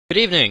Good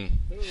evening,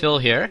 Phil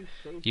here.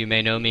 You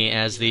may know me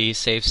as the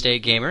Save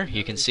State Gamer.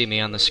 You can see me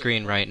on the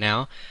screen right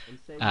now.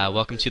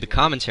 Welcome to the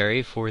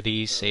commentary for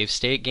the Save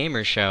State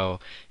Gamer Show.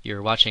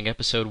 You're watching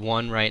episode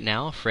 1 right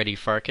now, Freddy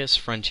Pharkas,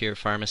 Frontier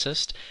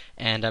Pharmacist,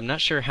 and I'm not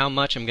sure how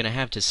much I'm going to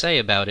have to say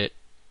about it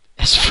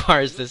as far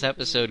as this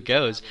episode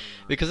goes,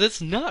 because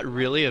it's not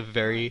really a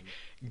very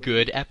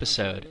good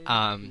episode.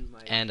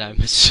 And I'm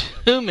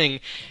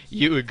assuming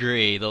you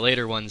agree. The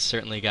later ones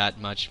certainly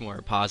got much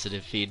more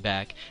positive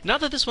feedback.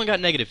 Not that this one got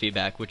negative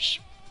feedback,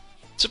 which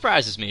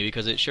surprises me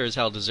because it sure as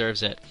hell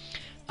deserves it.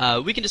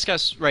 We can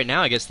discuss right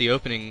now, I guess, the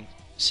opening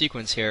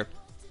sequence here,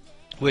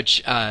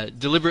 which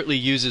deliberately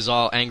uses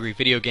all angry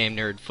video game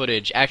nerd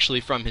footage actually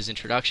from his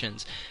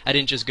introductions. I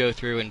didn't just go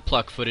through and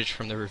pluck footage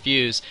from the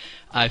reviews.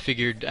 I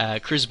figured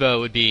Crisbo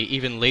would be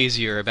even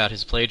lazier about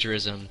his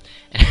plagiarism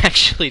and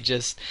actually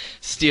just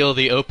steal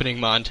the opening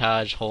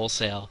montage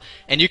wholesale.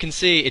 And you can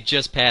see it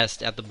just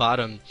passed at the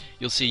bottom.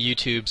 You'll see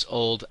YouTube's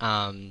old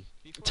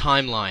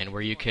timeline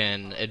where you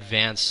can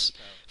advance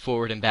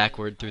forward and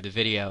backward through the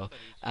video,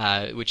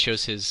 which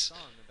shows his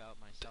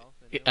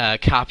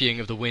copying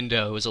of the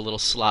window is a little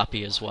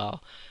sloppy as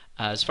well.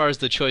 As far as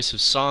the choice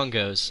of song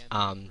goes,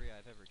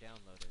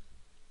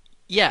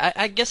 yeah,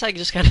 I guess I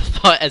just kind of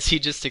thought, as he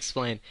just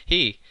explained,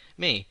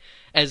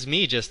 as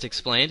me just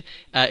explained,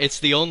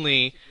 it's the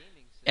only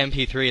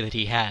MP3 that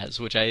he has,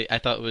 which I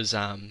thought was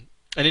an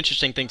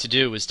interesting thing to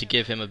do, was to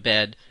give him a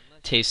bad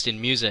taste in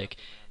music.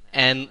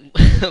 And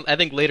I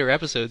think later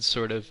episodes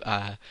sort of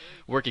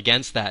work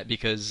against that,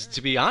 because,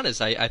 to be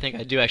honest, I think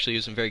I do actually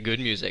use some very good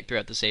music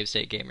throughout the Save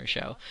State Gamer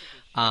Show.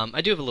 I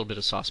do have a little bit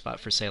of soft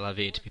spot for C'est La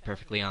Vie, to be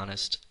perfectly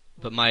honest.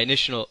 But my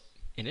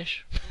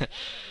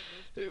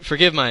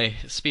forgive my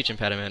speech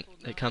impediment,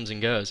 it comes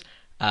and goes.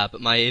 But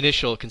my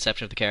initial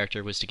conception of the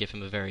character was to give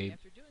him a very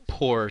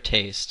poor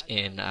taste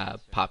in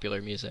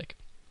popular music.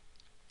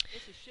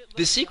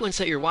 The sequence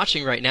that you're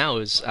watching right now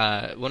is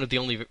one of the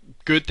only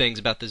good things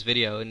about this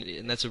video,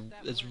 and that's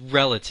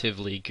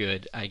relatively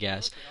good, I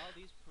guess.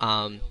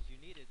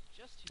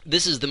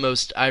 This is the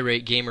most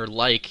irate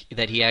gamer-like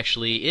that he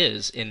actually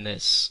is in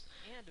this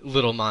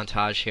little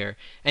montage here.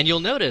 And you'll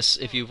notice,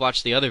 if you've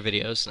watched the other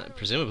videos,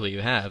 presumably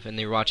you have, and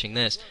you're watching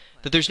this,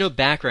 that there's no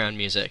background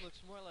music.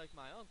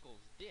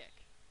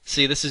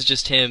 See, this is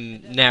just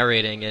him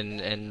narrating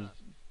and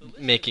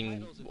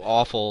making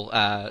awful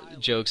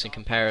jokes and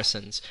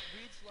comparisons.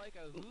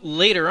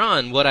 Later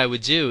on, what I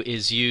would do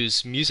is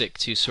use music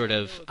to sort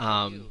of,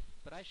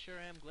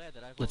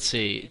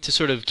 to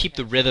sort of keep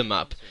the rhythm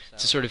up,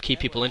 to sort of keep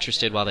people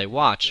interested while they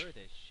watch.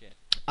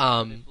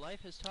 And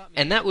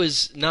that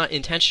was not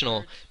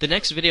intentional. The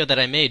next video that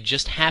I made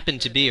just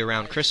happened to be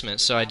around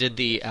Christmas, so I did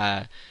the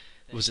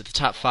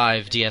top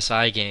 5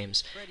 DSi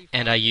games,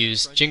 and I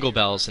used Jingle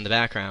Bells in the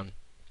background.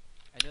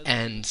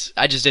 And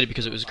I just did it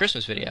because it was a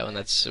Christmas video, and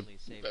that's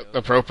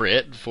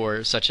appropriate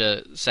for such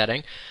a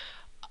setting.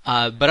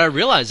 But I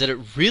realized that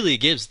it really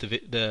gives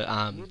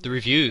the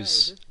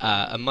reviews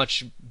a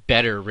much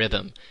better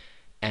rhythm,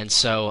 and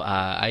so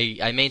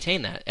I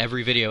maintain that.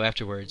 Every video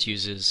afterwards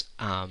uses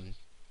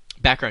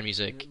background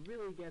music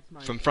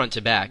from front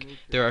to back.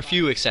 There are a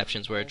few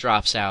exceptions where it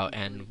drops out,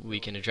 and we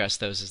can address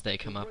those as they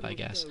come up, I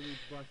guess.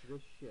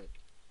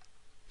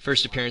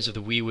 First appearance of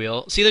the Wii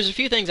Wheel. See, there's a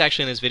few things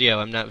actually in this video.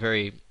 I'm not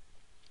very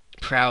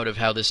proud of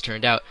how this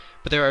turned out,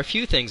 but there are a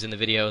few things in the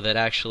video that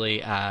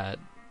actually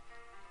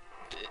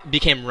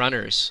became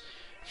runners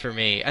for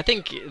me. I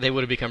think they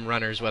would have become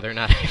runners whether or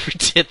not I ever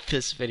did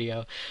this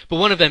video. But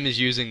one of them is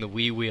using the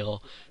Wii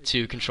Wheel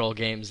to control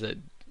games that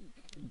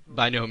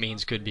by no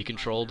means could be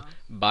controlled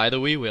by the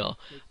Wii Wheel.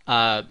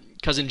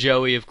 Cousin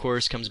Joey, of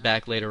course, comes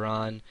back later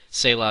on.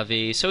 C'est La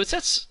Vie. So it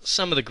sets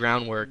some of the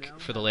groundwork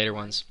for the later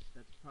ones.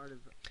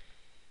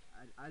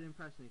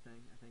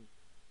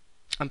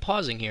 I'm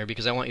pausing here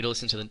because I want you to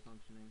listen to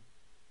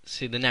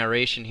the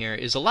narration here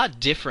is a lot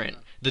different.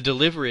 The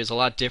delivery is a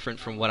lot different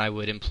from what I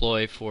would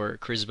employ for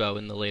Crisbo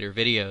in the later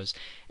videos.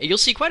 And you'll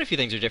see quite a few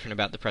things are different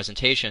about the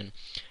presentation,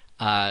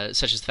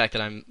 such as the fact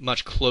that I'm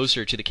much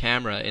closer to the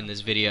camera in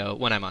this video,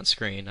 when I'm on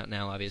screen, not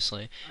now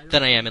obviously,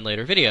 than I am in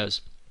later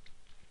videos.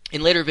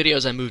 In later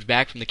videos I moved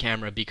back from the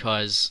camera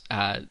because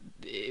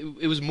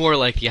it was more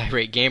like the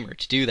irate gamer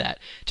to do that.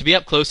 To be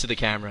up close to the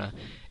camera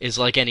is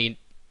like any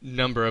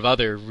number of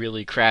other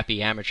really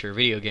crappy amateur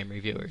video game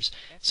reviewers.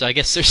 So I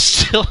guess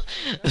this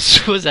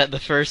was at the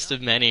first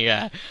of many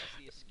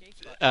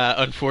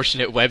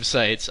unfortunate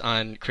websites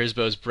on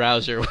Crisbo's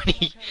browser when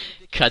he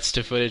cuts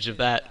to footage of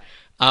that.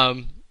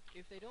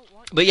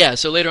 But yeah,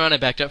 so later on I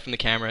backed up from the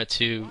camera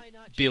to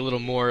be a little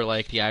more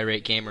like the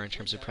irate gamer in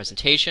terms of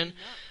presentation.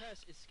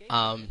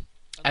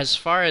 As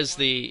far as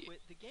the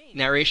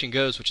narration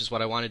goes, which is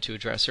what I wanted to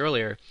address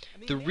earlier,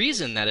 the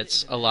reason that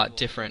it's a lot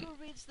different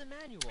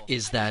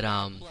is that,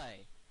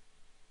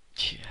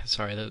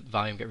 sorry, the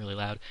volume got really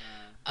loud.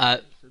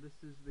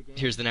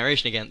 Here's the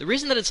narration again. The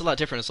reason that it's a lot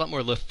different, it's a lot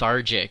more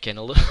lethargic and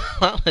a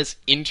lot less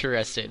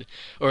interested,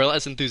 or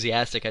less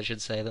enthusiastic, I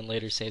should say, than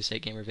later Save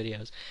State Gamer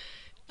videos,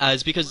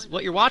 is because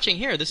what you're watching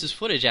here, this is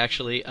footage,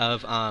 actually,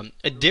 of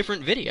a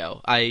different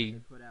video. I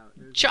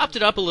chopped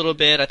it up a little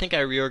bit. I think I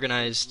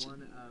reorganized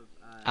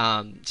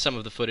some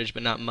of the footage,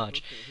 but not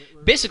much.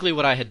 Basically,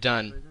 what I had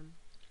done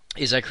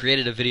is I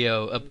created a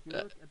video,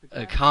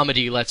 a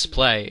comedy let's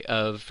play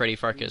of Freddy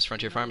Pharkas,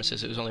 Frontier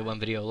Pharmacist. It was only one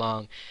video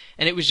long,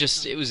 and it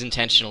was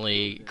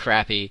intentionally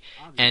crappy.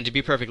 And to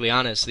be perfectly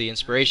honest, the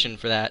inspiration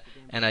for that,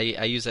 and I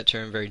use that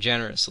term very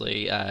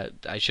generously,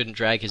 I shouldn't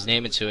drag his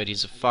name into it.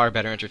 He's a far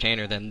better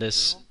entertainer than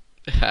this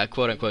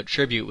quote-unquote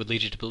tribute would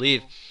lead you to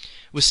believe,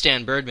 was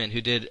Stan Birdman,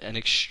 who did an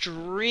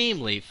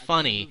extremely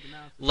funny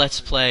let's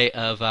play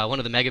of one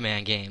of the Mega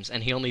Man games,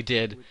 and he only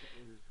did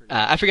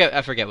I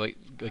forget what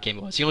game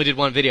it was. He only did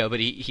one video, but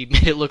he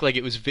made it look like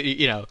it was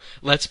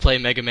let's play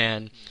Mega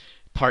Man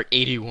Part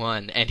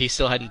 81, and he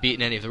still hadn't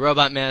beaten any of the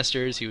Robot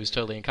Masters. He was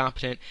totally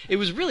incompetent. It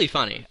was really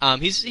funny.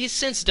 He's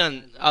since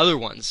done other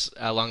ones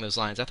along those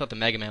lines. I thought the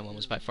Mega Man one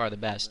was by far the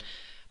best.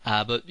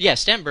 But yeah,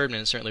 Stan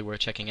Birdman is certainly worth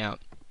checking out.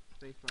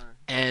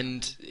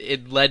 And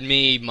it led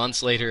me,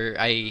 months later,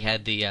 I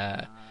had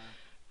the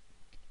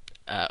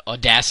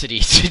audacity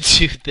to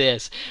do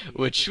this,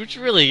 which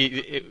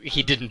really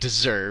he didn't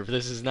deserve.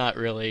 This is not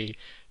really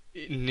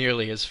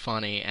nearly as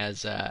funny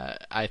as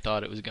I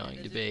thought it was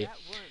going to be.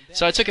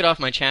 So I took it off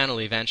my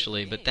channel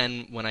eventually, but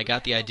then when I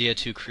got the idea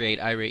to create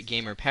Irate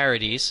Gamer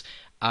parodies,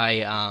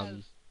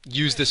 I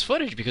used this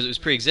footage because it was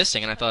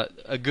pre-existing, and I thought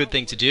a good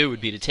thing to do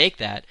would be to take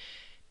that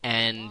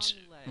and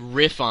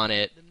riff on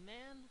it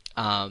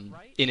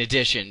in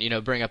addition,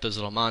 bring up those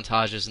little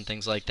montages and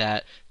things like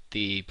that,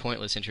 the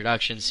pointless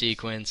introduction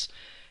sequence,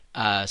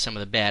 some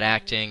of the bad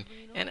acting,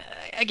 and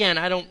again,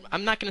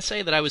 I'm not going to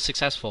say that I was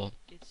successful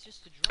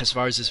as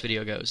far as this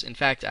video goes. In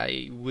fact,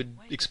 I would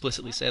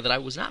explicitly say that I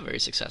was not very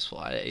successful.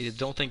 I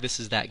don't think this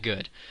is that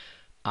good.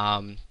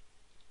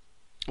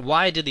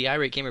 Why I did the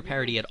Irate Gamer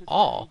parody at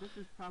all,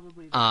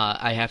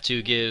 I have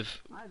to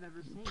give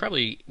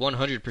probably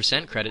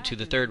 100% credit to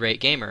the Third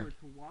Rate Gamer,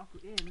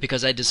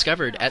 because I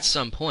discovered at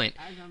some point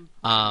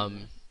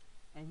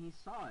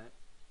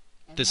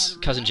this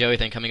Cousin Joey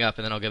thing coming up,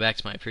 and then I'll go back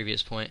to my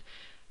previous point.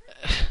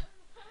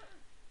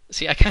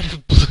 See, I kind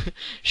of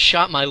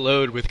shot my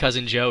load with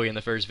Cousin Joey in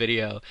the first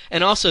video,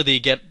 and also the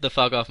get the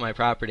fuck off my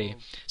property.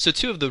 So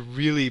two of the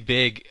really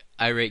big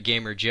Irate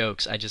Gamer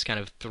jokes I just kind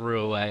of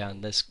threw away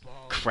on this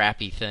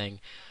crappy thing.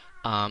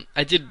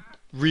 I did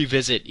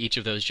revisit each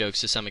of those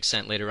jokes to some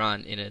extent later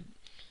on in a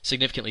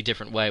significantly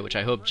different way, which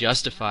I hope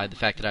justified the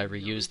fact that I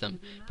reused them.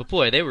 But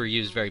boy, they were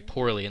used very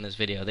poorly in this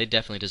video. They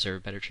definitely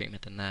deserve better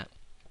treatment than that.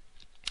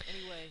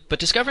 But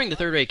discovering the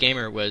Third Rate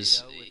Gamer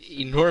was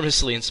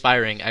enormously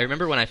inspiring. I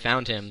remember when I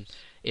found him,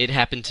 it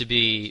happened to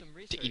be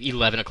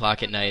 11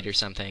 o'clock at night or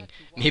something,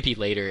 maybe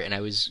later, and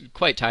I was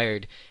quite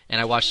tired, and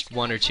I watched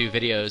one or two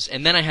videos,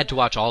 and then I had to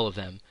watch all of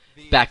them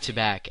back to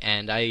back,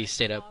 and I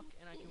stayed up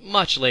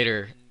much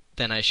later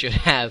than I should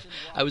have.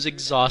 I was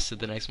exhausted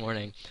the next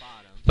morning.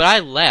 But I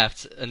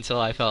left until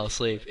I fell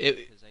asleep.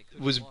 It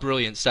was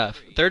brilliant stuff.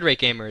 Third Rate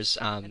Gamer is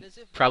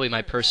probably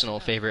my personal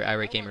favorite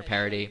Irate Gamer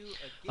parody.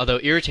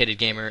 Although Irritated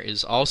Gamer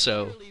is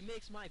also,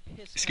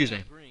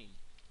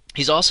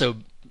 he's also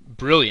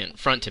brilliant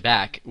front to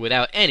back,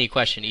 without any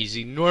question. He's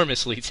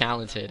enormously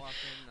talented.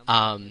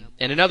 And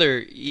another,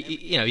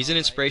 he's an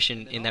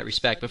inspiration in that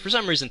respect. But for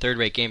some reason, Third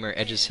Rate Gamer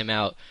edges him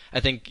out. I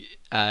think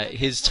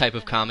his type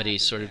of comedy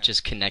sort of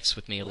just connects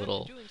with me a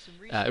little,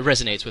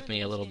 resonates with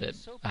me a little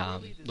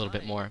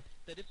bit more.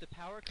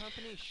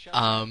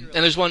 And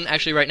there's one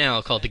actually right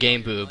now called the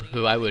Game Boob,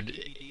 who I would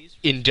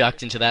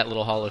induct into that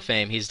little Hall of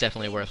Fame. He's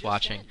definitely worth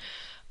watching.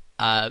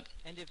 But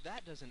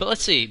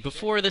let's see.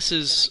 Before this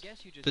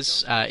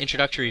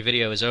introductory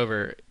video is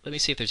over, let me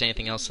see if there's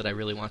anything else that I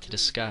really want to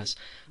discuss.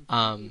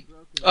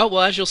 Oh,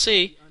 well, as you'll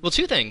see, well,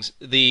 two things.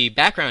 The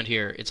background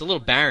here, it's a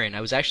little barren.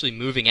 I was actually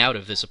moving out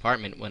of this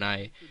apartment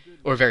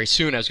or very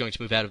soon I was going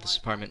to move out of this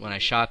apartment when I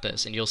shot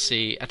this, and you'll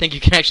see, I think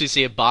you can actually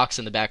see a box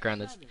in the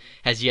background that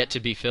has yet to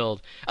be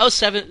filled. Oh,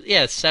 7,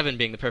 yeah, 7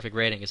 being the perfect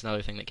rating is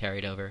another thing that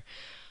carried over.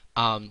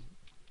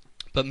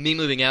 But me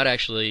moving out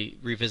actually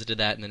revisited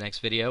that in the next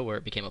video where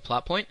it became a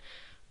plot point.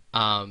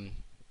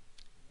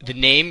 The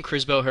name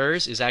Crisbo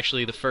Hers is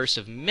actually the first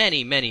of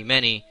many, many,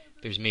 many,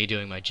 there's me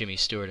doing my Jimmy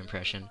Stewart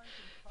impression,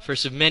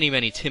 first of many,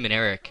 many Tim and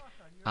Eric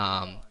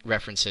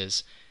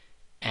references.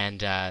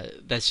 And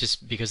that's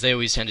just because they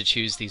always tend to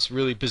choose these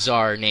really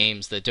bizarre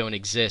names that don't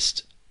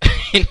exist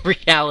in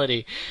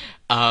reality.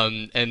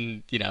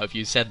 And, if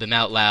you said them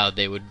out loud,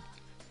 they would,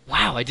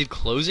 wow, I did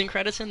closing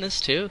credits in this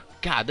too?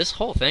 God, this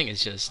whole thing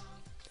is just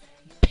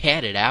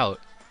padded out.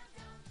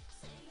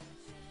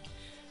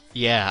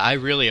 Yeah, I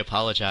really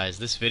apologize.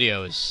 This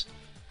video is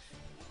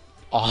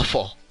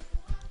awful.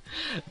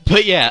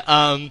 But yeah,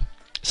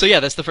 so yeah,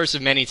 that's the first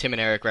of many Tim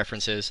and Eric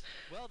references.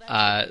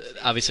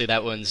 Obviously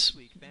that one's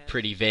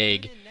pretty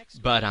vague,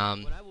 but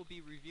when I will be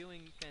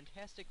reviewing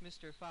Fantastic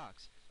Mr.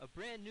 Fox, a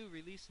brand new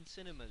release in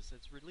cinemas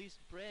that's released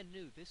brand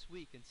new this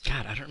week in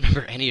cinemas. God, I don't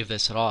remember any of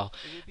this at all.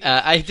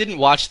 I didn't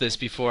watch this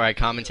before I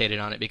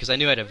commentated on it because I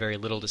knew I'd have very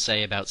little to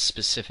say about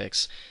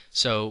specifics.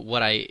 So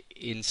what I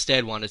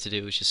instead wanted to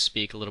do was just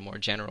speak a little more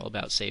general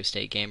about Save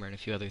State Gamer and a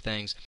few other things.